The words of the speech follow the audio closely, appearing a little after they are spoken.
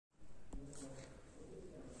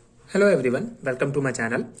Hello everyone, welcome to my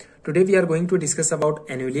channel. Today we are going to discuss about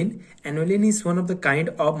Annulene. Annulene is one of the kind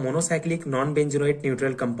of monocyclic non-benzoate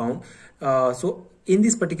neutral compound. So in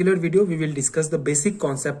this particular video we will discuss the basic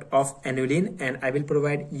concept of Annulene, and I will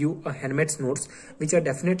provide you a handmade notes which are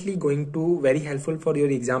definitely going to very helpful for your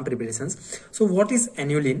exam preparations. So what is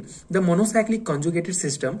Annulene? The monocyclic conjugated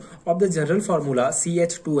system of the general formula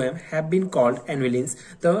CH2M have been called annulenes.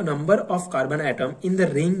 The number of carbon atom in the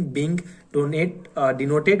ring being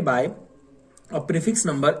denoted by a prefix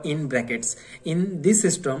number in brackets. In this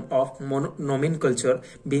system of nomenclature,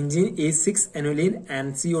 benzene is 6-annulene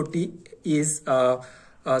and COT is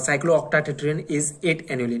cyclooctatetraene is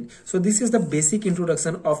 8-annulene. So this is the basic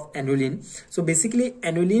introduction of Annulene. So basically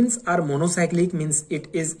annulenes are monocyclic, means it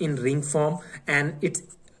is in ring form, and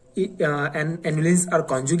and annulenes are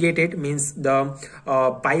conjugated, means the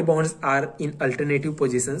pi bonds are in alternative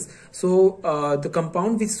positions. So the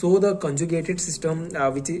compound which show the conjugated system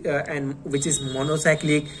which is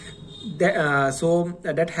monocyclic,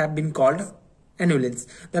 that have been called annulenes.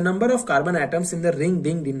 The number of carbon atoms in the ring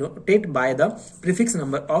being denoted by the prefix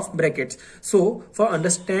number of brackets. So for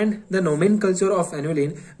understand the nomenclature of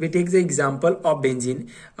Annulene, we take the example of benzene.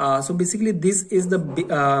 So basically this is the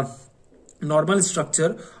normal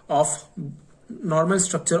structure of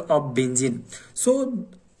benzene. So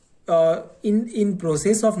in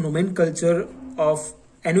process of nomenclature of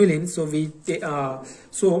Annulene, so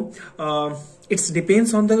it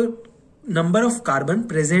depends on the number of carbon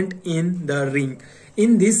present in the ring.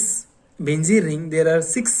 In this benzene ring there are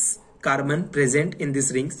 6 carbon present in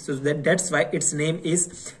this ring, so that's why its name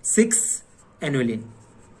is 6-annulene.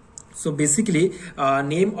 So basically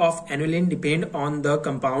name of Annulene depend on the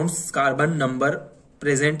compound's carbon number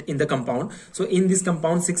present in the compound. So in this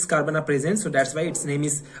compound 6 carbon are present, so that's why its name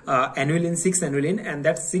is Annulene, 6-annulene, and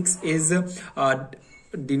that 6 is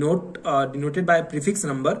denoted by a prefix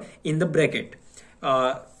number in the bracket.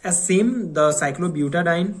 As same, the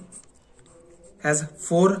cyclobutadiene has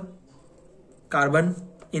 4 carbon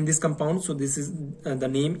in this compound, so this is the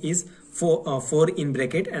name is 4 in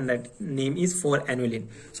bracket, and that name is 4-annulene.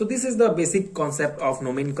 So this is the basic concept of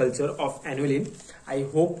nomenclature of Annulene. I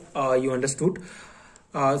hope you understood.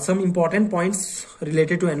 Some important points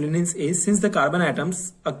related to annulenes is, since the carbon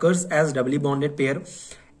atoms occurs as doubly bonded pair,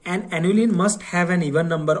 an annulene must have an even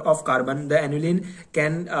number of carbon. The annulene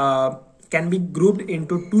can be grouped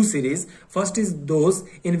into 2 series. First is those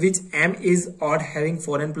in which M is odd having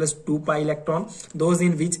 4n plus 2 pi electron, those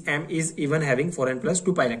in which M is even having 4n plus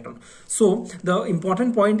 2 pi electron. So the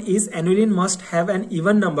important point is annulene must have an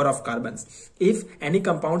even number of carbons. If any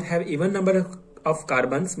compound have even number of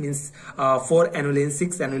carbons, means 4-annulene,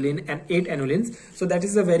 6-annulene and 8-annulenes, so that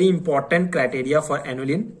is a very important criteria for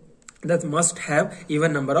Annulene, that must have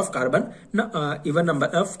even number of carbons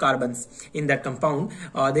in that compound.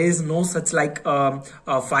 There is no such like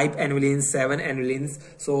 5-annulenes, 7-annulenes.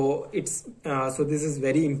 So it's so this is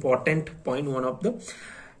very important point, one of the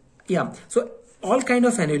so all kind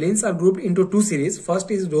of annulenes are grouped into 2 series. First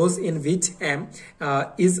is those in which M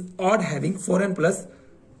is odd having 4n plus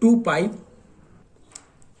 2 pi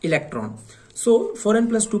electron. So 4n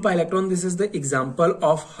plus 2 pi electron, this is the example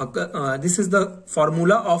of Huckel, this is the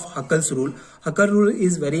formula of Huckel's rule. Huckel rule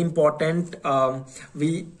is very important.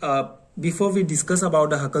 Before we discuss about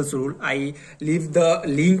the Huckel's rule, I leave the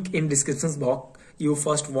link in description box. You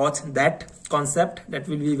first watch that concept, that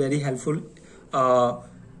will be very helpful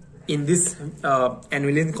in this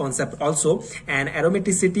Annulene concept also. And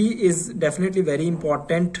aromaticity is definitely very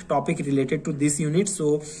important topic related to this unit.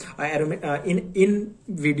 So in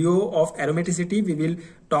video of aromaticity we will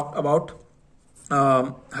talk about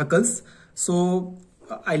Huckel's. So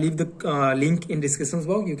I leave the link in description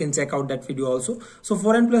box, you can check out that video also. So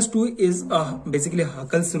 4n plus 2 is basically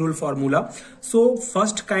Huckel's rule formula. So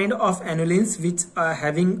first kind of annulenes which are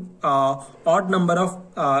having odd number of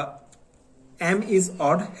M is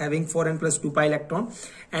odd having 4n plus 2 pi electron,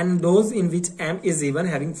 and those in which M is even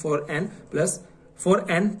having 4n plus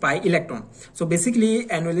 4n pi electron. So basically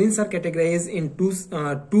annulenes are categorized in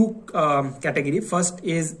two categories. First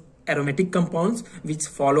is aromatic compounds which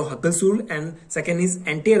follow Huckel's rule, and second is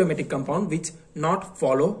anti-aromatic compound which not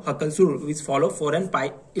follow Huckel's rule, which follow 4n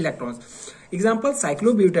pi electrons. Example,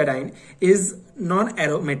 cyclobutadiene is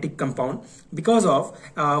non-aromatic compound because of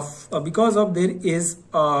there is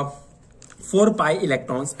 4 pi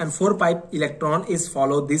electrons, and 4 pi electron is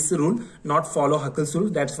follow this rule, not follow Huckel's rule.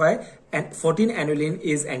 That's why 14-annulene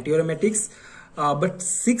is anti-aromatics, but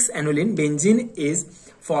 6-annulene benzene is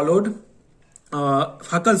followed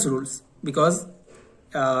Huckel's rules, because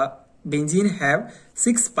benzene have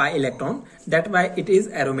 6 pi electron, that why it is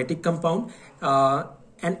aromatic compound.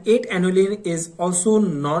 And 8 annulene is also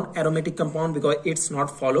non-aromatic compound because it's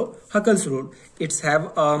not follow Huckel's rule. It's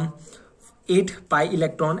have 8 pi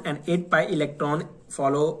electron, and 8 pi electron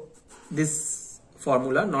follow this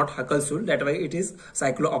formula, not Huckel's rule. That way it is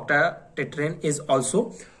cyclooctatetrane is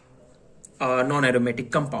also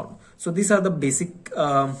non-aromatic compound. So these are the basic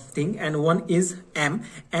thing. And one is M.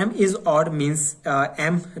 M is odd, means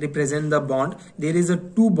M represent the bond. There is a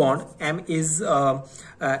 2 bond. M is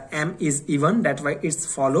even. That why it's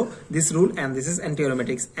follow this rule, and this is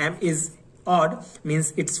anti-aromatics. M is odd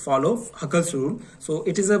means it's follow Huckel's rule. So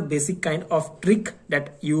it is a basic kind of trick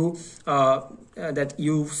that you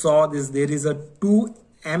saw. This there is a 2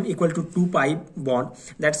 M equal to 2 pi bond.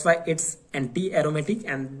 That's why it's anti-aromatic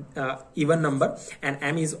and even number, and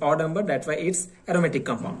M is odd number. That's why it's aromatic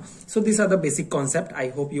compound. So these are the basic concept. I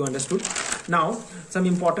hope you understood. Now some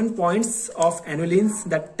important points of annulenes.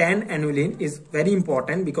 That 10 annulene is very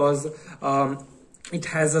important because it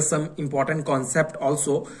has some important concept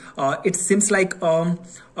also. It seems like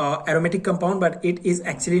aromatic compound, but it is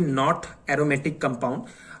actually not aromatic compound.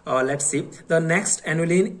 Let's see. The next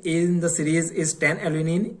annulene in the series is 10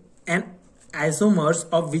 annulene, and isomers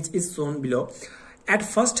of which is shown below. At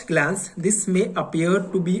first glance, this may appear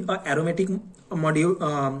to be a aromatic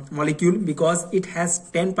molecule because it has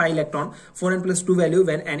 10 pi electron, 4n plus 2 value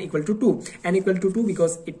when n equal to 2. N equal to 2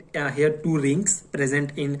 because it here 2 rings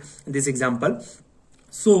present in this example.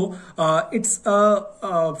 So it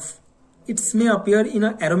may appear in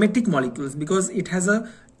a aromatic molecules because it has a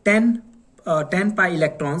 10 pi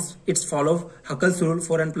electrons. It's follow Huckel's rule,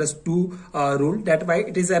 4n plus 2 rule. That why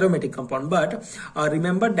it is aromatic compound. But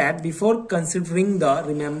remember that before considering the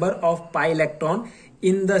remainder of pi electron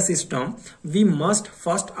in the system, we must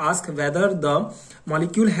first ask whether the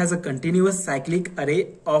molecule has a continuous cyclic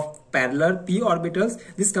array of parallel p orbitals.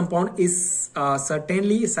 This compound is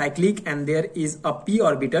certainly cyclic, and there is a p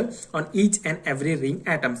orbital on each and every ring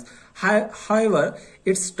atoms. However,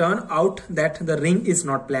 it's turned out that the ring is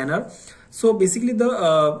not planar. So basically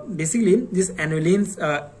these annulenes,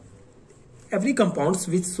 every compounds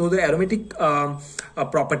which show the aromatic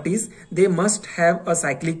properties, they must have a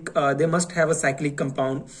cyclic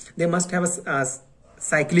compound. They must have a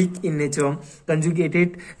cyclic in nature,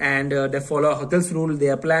 conjugated, and they follow Huckel's rule. They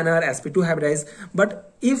are planar, sp2 hybridized.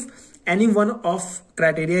 But if any one of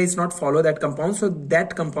criteria is not follow that compound, so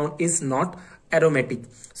that compound is not aromatic.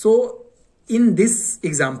 So in this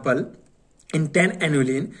example, in 10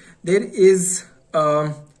 annulene, there is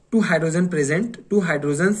 2 hydrogen present. 2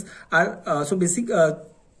 hydrogens are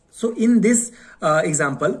so in this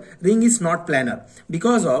example, ring is not planar.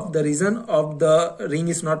 Because of the reason of the ring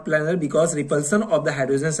is not planar, because repulsion of the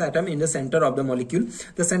hydrogen atom in the center of the molecule,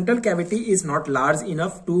 the central cavity is not large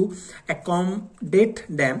enough to accommodate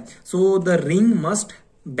them. So the ring must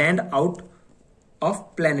bend out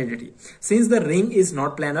of planarity. Since the ring is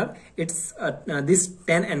not planar, it's this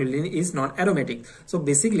 10 annulene is non-aromatic. So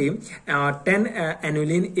basically 10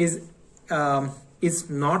 annulene is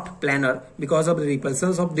not planar because of the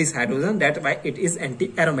repulsions of this hydrogen. That why it is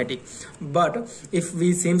anti-aromatic. But if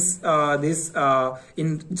we seems this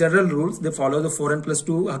in general rules, they follow the 4n plus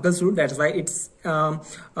 2 Huckel's rule. That's why it's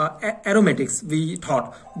aromatics we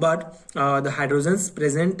thought. But the hydrogens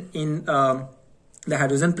present in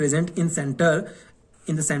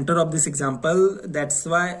in the center of this example, that's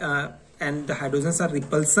why and the hydrogens are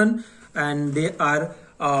repulsion, and they are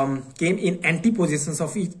came in antipositions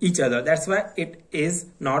of each other. That's why it is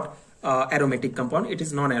not aromatic compound. It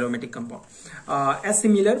is non-aromatic compound. As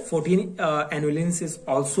similar 14 annulenes is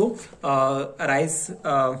also arise.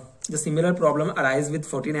 The similar problem arise with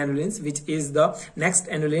 14 annulenes, which is the next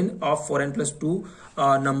annulene of 4n plus 2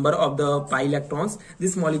 number of the pi electrons.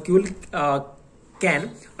 This molecule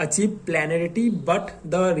can achieve planarity, but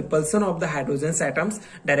the repulsion of the hydrogen atoms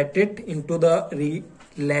directed into the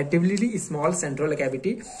relatively small central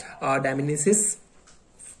cavity diminishes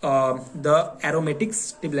the aromatic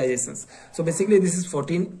stabilizations. So basically this is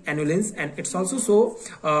 14 annulenes, and it's also so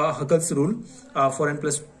Huckel's rule, 4n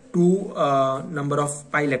plus 2 number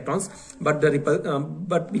of pi electrons, but the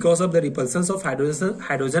but because of the repulsions of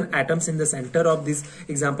hydrogen atoms in the center of this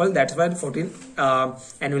example, that's why 14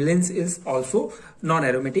 annulenes is also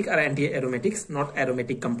non-aromatic or anti-aromatics, not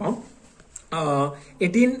aromatic compound.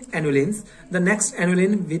 18 annulenes. The next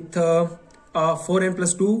annulene with 4n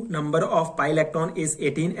plus 2 number of pi electron is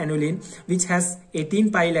 18 annulene, which has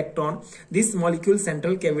 18 pi electron. This molecule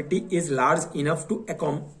central cavity is large enough to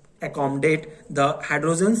accommodate the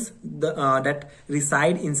hydrogens that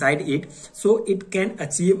reside inside it, so it can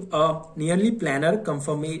achieve a nearly planar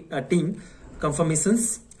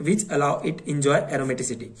conformations which allow it enjoy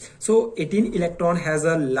aromaticity. So 18 electron has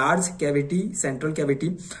a large cavity, central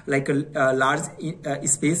cavity, like a large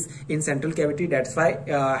space in central cavity. That's why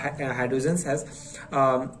hydrogens has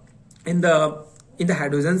in the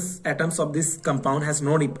hydrogens atoms of this compound has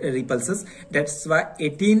no repulses. That's why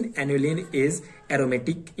 18 annulene is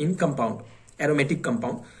aromatic compound.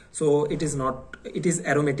 So it is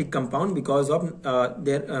aromatic compound because of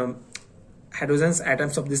their hydrogens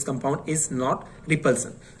atoms of this compound is not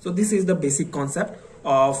repulsion. So this is the basic concept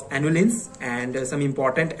of annulenes, and some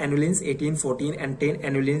important annulenes, 18, 14 and 10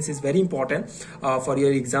 annulenes is very important for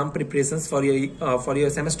your exam preparations, for your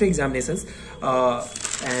semester examinations,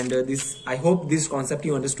 and this, I hope this concept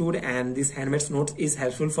you understood, and this handmade notes is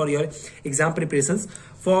helpful for your exam preparations.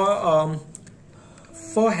 For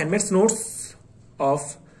handmade notes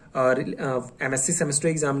of MSc semester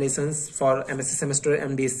examinations, for MSc semester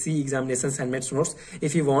and BSc examinations handmade notes,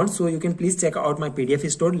 if you want, so you can please check out my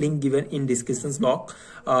PDF store, link given in description box,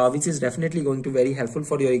 which is definitely going to very helpful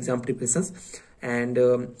for your exam preparations. And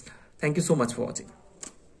thank you so much for watching.